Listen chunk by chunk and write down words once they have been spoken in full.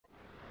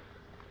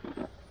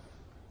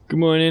Good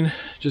morning,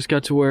 just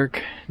got to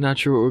work, not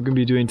sure what we're gonna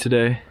be doing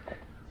today.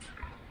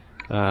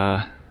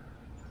 Yeah,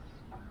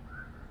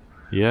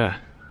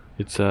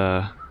 it's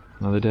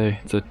another day.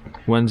 It's a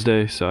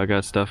Wednesday, so I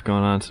got stuff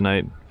going on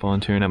tonight,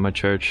 volunteering at my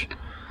church.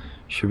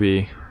 Should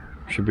be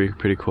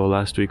pretty cool.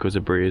 Last week was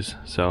a breeze,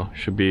 so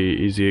should be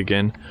easy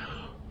again.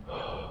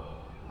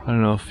 I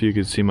don't know if you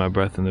could see my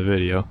breath in the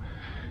video.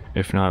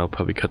 If not, I'll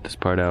probably cut this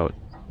part out,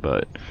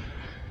 but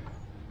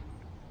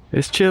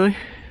it's chilly.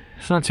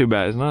 It's not too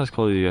bad. It's not as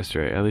cold as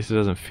yesterday. At least it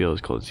doesn't feel as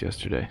cold as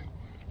yesterday.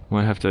 I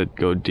might have to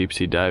go deep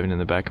sea diving in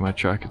the back of my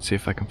truck and see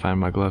if I can find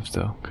my gloves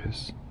though,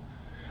 because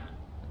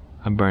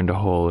I burned a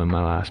hole in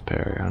my last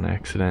pair on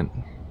accident.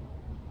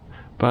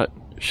 But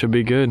should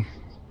be good.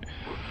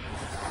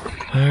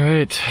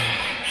 Alright,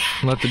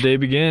 let the day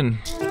begin.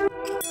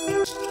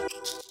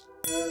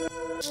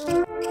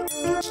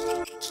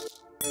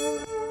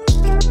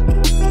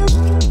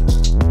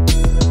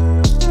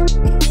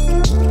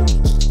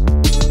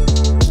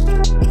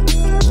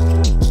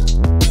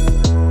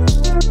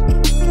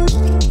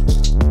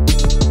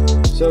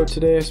 So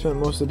today I spent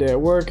most of the day at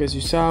work. As you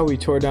saw, we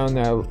tore down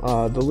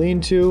that the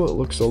lean-to. It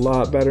looks a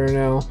lot better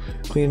now.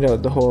 Cleaned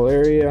out the whole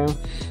area.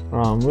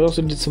 We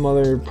also did some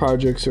other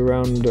projects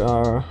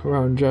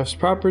around Jeff's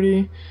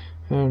property,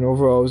 and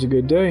overall it was a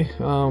good day.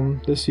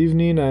 This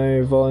evening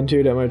I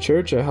volunteered at my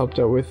church. I helped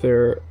out with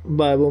their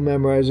Bible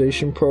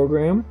memorization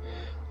program.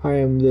 I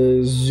am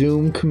the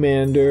Zoom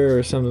commander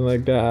or something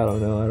like that. I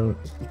don't know.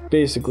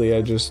 Basically,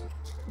 I just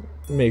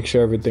make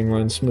sure everything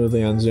runs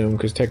smoothly on Zoom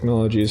because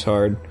technology is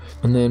hard.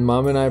 And then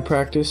Mom and I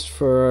practiced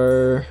for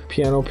our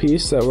piano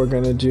piece that we're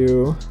gonna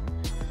do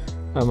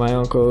at my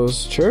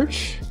uncle's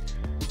church.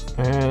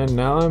 And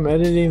now I'm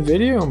editing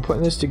video. I'm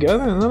putting this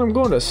together, and then I'm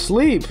going to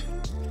sleep.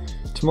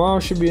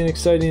 Tomorrow should be an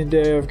exciting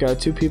day. I've got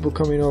 2 people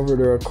coming over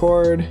to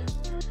record.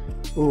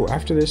 Ooh,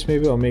 after this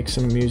maybe I'll make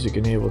some music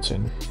in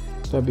Ableton.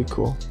 That'd be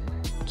cool.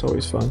 It's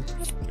always fun.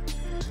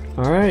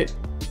 Alright.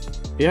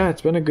 Yeah,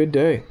 it's been a good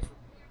day.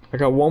 I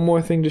got one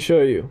more thing to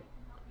show you,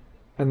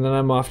 and then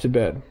I'm off to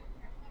bed.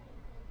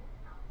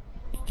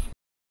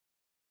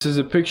 This is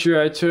a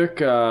picture I took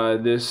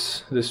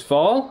this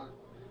fall.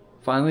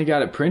 Finally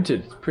got it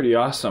printed. It's pretty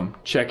awesome.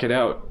 Check it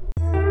out.